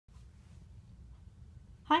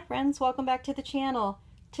Hi friends, welcome back to the channel.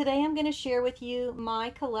 Today I'm going to share with you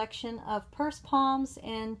my collection of purse palms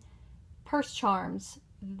and purse charms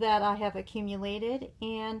that I have accumulated,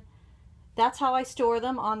 and that's how I store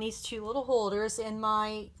them on these two little holders in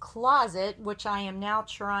my closet, which I am now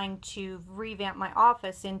trying to revamp my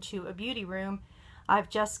office into a beauty room. I've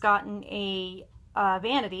just gotten a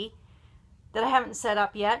vanity that I haven't set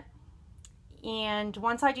up yet. And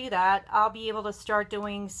once I do that, I'll be able to start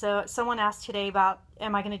doing, so someone asked today about,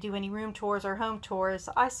 am I going to do any room tours or home tours?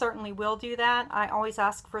 I certainly will do that. I always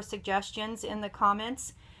ask for suggestions in the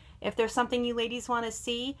comments. If there's something you ladies want to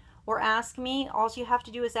see or ask me, all you have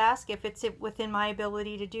to do is ask. If it's within my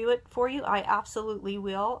ability to do it for you, I absolutely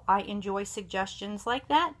will. I enjoy suggestions like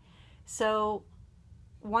that. So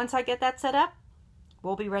once I get that set up,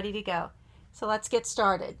 we'll be ready to go. So let's get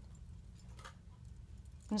started.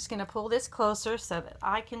 I'm just going to pull this closer so that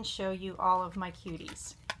I can show you all of my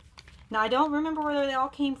cuties. Now, I don't remember where they all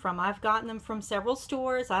came from. I've gotten them from several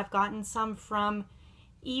stores. I've gotten some from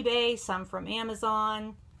eBay, some from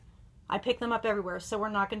Amazon. I pick them up everywhere, so we're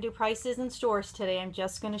not going to do prices in stores today. I'm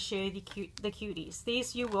just going to show you the cuties.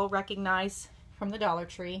 These you will recognize from the Dollar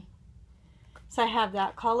Tree. So I have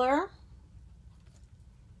that color.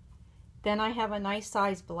 Then I have a nice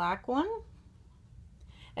size black one.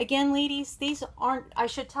 Again, ladies, these aren't, I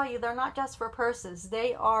should tell you, they're not just for purses.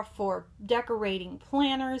 They are for decorating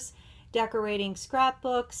planners, decorating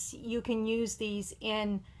scrapbooks. You can use these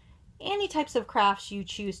in any types of crafts you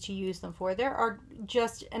choose to use them for. There are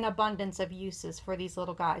just an abundance of uses for these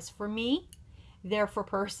little guys. For me, they're for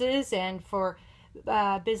purses and for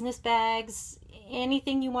business bags,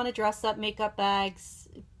 anything you want to dress up, makeup bags,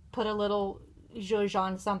 put a little zhuzh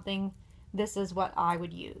on something. This is what I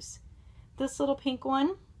would use. This little pink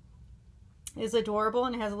one is adorable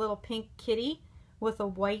and has a little pink kitty with a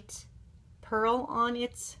white pearl on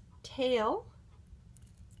its tail.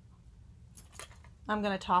 I'm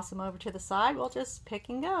going to toss them over to the side. We'll just pick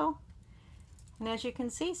and go. And as you can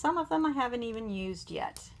see, some of them I haven't even used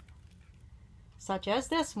yet. Such as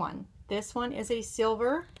this one. This one is a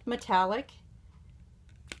silver metallic.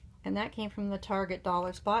 And that came from the Target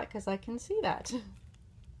dollar spot because I can see that.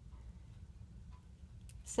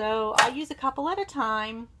 So I use a couple at a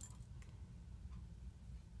time.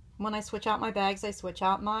 When I switch out my bags, I switch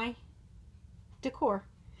out my decor.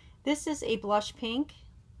 This is a blush pink.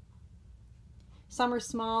 Some are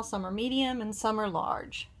small, some are medium, and some are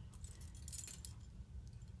large.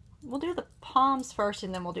 We'll do the palms first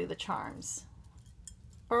and then we'll do the charms.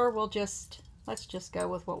 Or let's just go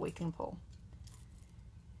with what we can pull.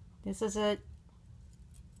 This is I don't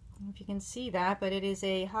know if you can see that, but it is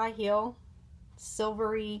a high heel,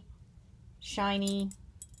 silvery, shiny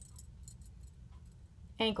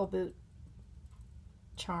ankle boot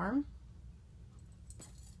charm.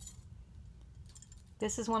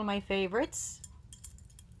 This is one of my favorites.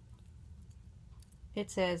 It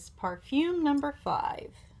says Parfume number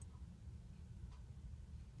 5.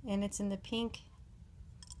 And it's in the pink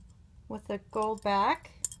with a gold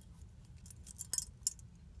back.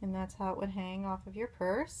 And that's how it would hang off of your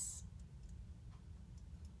purse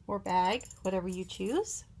or bag, whatever you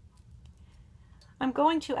choose. I'm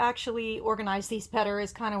going to actually organize these better,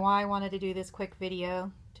 is kind of why I wanted to do this quick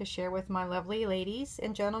video to share with my lovely ladies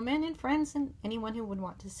and gentlemen and friends and anyone who would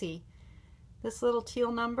want to see. This little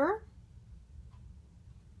teal number.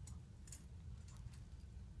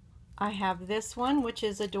 I have this one, which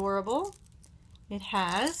is adorable. It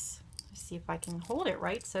has, let's see if I can hold it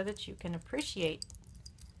right so that you can appreciate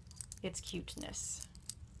its cuteness.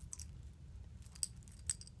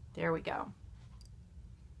 There we go.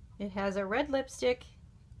 It has a red lipstick,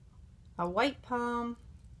 a white palm,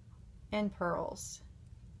 and pearls.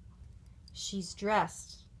 She's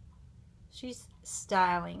dressed. She's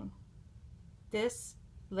styling. This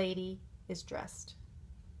lady is dressed.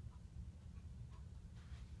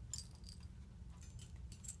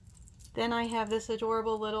 Then I have this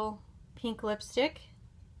adorable little pink lipstick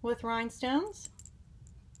with rhinestones.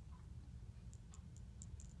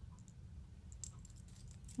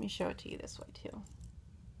 Let me show it to you this way too.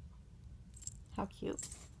 How cute.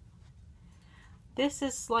 This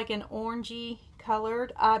is like an orangey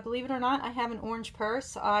colored. Believe it or not, I have an orange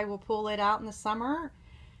purse. I will pull it out in the summer.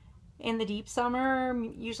 In the deep summer,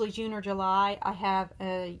 usually June or July, I have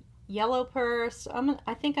a yellow purse.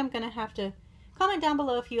 I think I'm going to have to comment down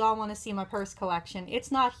below if you all want to see my purse collection. It's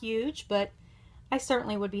not huge, but I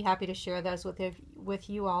certainly would be happy to share those with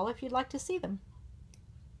you all if you'd like to see them.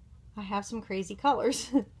 I have some crazy colors.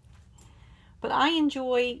 But I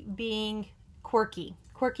enjoy being quirky.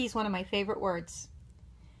 Quirky is one of my favorite words.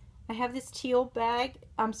 I have this teal bag,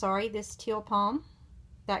 this teal palm.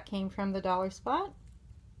 That came from the dollar spot.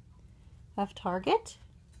 of Target.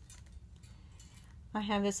 I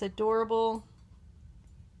have this adorable,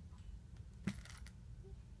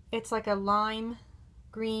 it's like a lime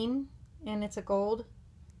green and it's a gold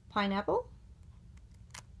pineapple.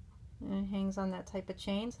 And it hangs on that type of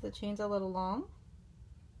chain, so the chain's a little long.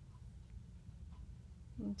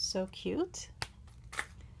 It's so cute.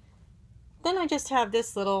 Then I just have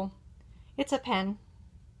this little, it's a pen.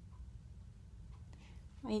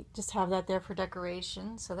 I just have that there for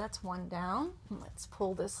decoration, so that's one down. Let's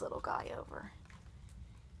pull this little guy over.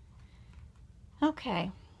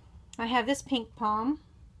 Okay, I have this pink pom.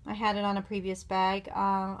 I had it on a previous bag.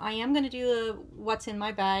 I am going to do a what's in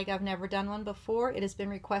my bag. I've never done one before. It has been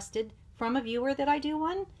requested from a viewer that I do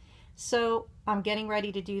one. So I'm getting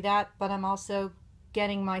ready to do that, but I'm also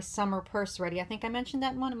getting my summer purse ready. I think I mentioned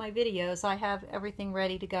that in one of my videos. I have everything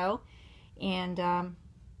ready to go, and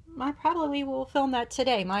I probably will film that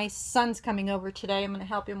today. My son's coming over today. I'm going to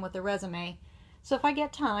help him with the resume. So if I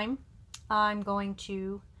get time, I'm going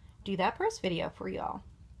to do that purse video for y'all.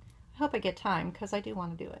 I hope I get time because I do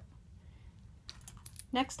want to do it.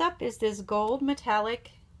 Next up is this gold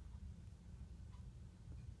metallic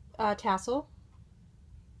tassel.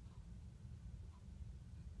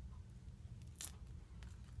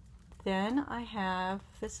 Then I have,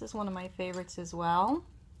 this is one of my favorites as well,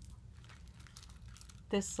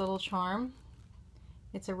 this little charm.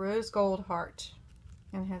 It's a rose gold heart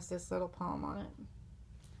and has this little palm on it.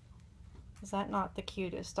 Is that not the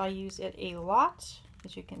cutest? I use it a lot.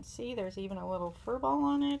 As you can see, there's even a little fur ball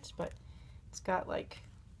on it, but it's got like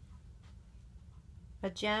a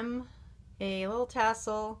gem, a little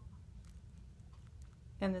tassel,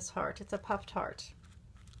 and this heart. It's a puffed heart.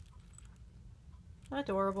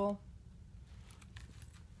 Adorable.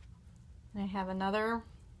 And I have another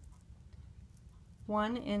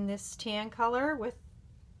one in this tan color with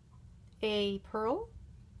a pearl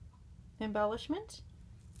embellishment.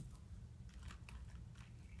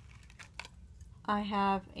 I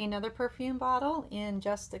have another perfume bottle in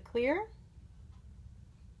Just a Clear.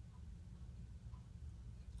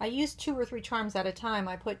 I use 2 or 3 charms at a time.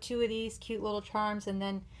 I put 2 of these cute little charms and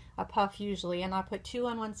then a puff usually, and I'll put 2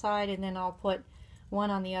 on one side and then I'll put 1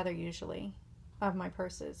 on the other usually of my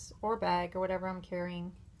purses or bag or whatever I'm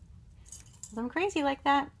carrying. I'm crazy like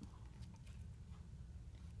that.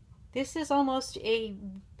 This is almost a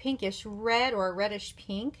pinkish red or a reddish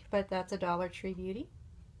pink, but that's a Dollar Tree beauty.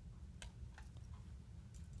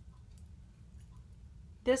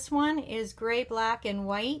 This one is gray, black, and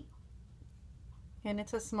white, and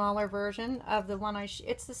it's a smaller version of the one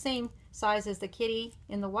it's the same size as the kitty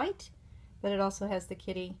in the white, but it also has the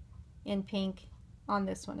kitty in pink on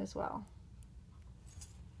this one as well.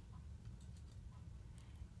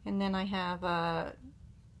 And then I have a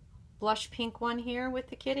blush pink one here with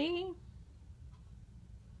the kitty,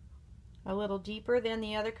 a little deeper than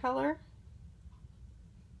the other color.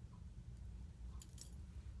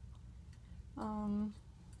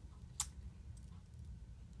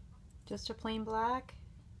 Just a plain black.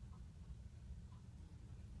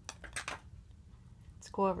 Let's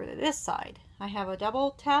go over to this side. I have a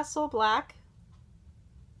double tassel black.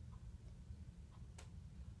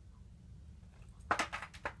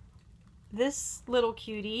 This little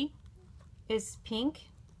cutie is pink.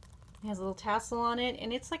 It has a little tassel on it,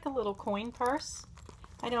 and it's like a little coin purse.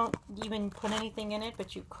 I don't even put anything in it,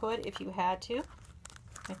 but you could if you had to.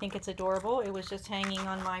 I think it's adorable. It was just hanging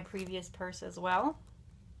on my previous purse as well.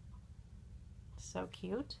 So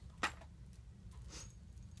cute.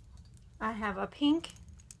 I have a pink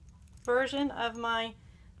version of my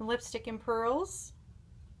lipstick and pearls.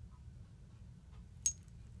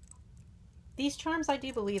 These charms I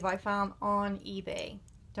do believe I found on eBay.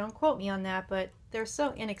 Don't quote me on that, but they're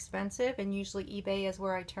so inexpensive, and usually eBay is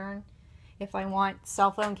where I turn if I want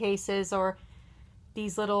cell phone cases or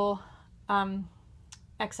these little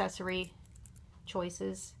accessory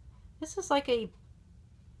choices. This is like a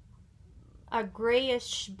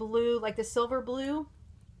grayish blue, like the silver blue.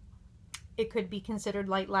 It could be considered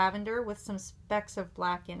light lavender with some specks of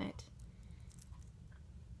black in it.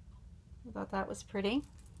 I thought that was pretty.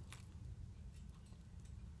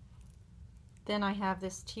 Then I have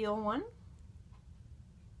this teal one.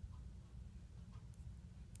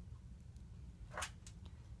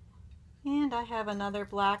 And I have another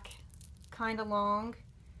black, kind of long,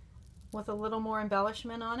 with a little more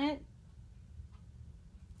embellishment on it.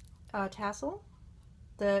 Tassel.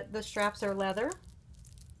 The straps are leather,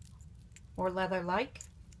 or leather-like.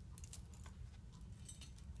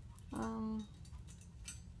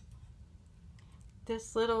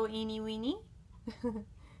 This little eeny weeny.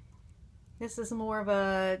 This is more of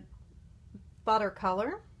a butter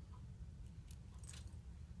color.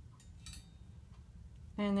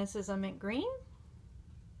 And this is a mint green.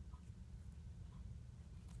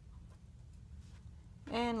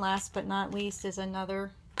 And last but not least is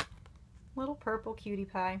another little purple cutie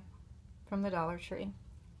pie from the Dollar Tree.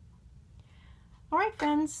 Alright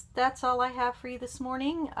friends, that's all I have for you this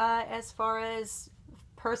morning as far as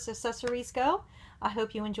purse accessories go. I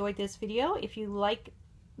hope you enjoyed this video. If you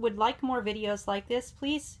would like more videos like this,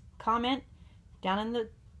 please comment down in the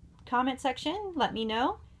comment section. Let me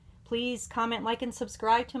know. Please comment, like, and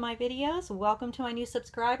subscribe to my videos. Welcome to my new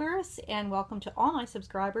subscribers, and welcome to all my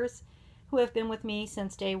subscribers who have been with me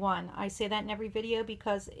since day one. I say that in every video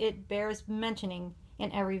because it bears mentioning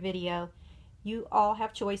in every video. You all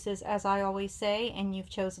have choices, as I always say, and you've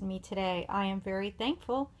chosen me today. I am very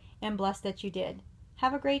thankful and blessed that you did.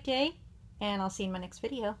 Have a great day, and I'll see you in my next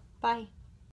video. Bye.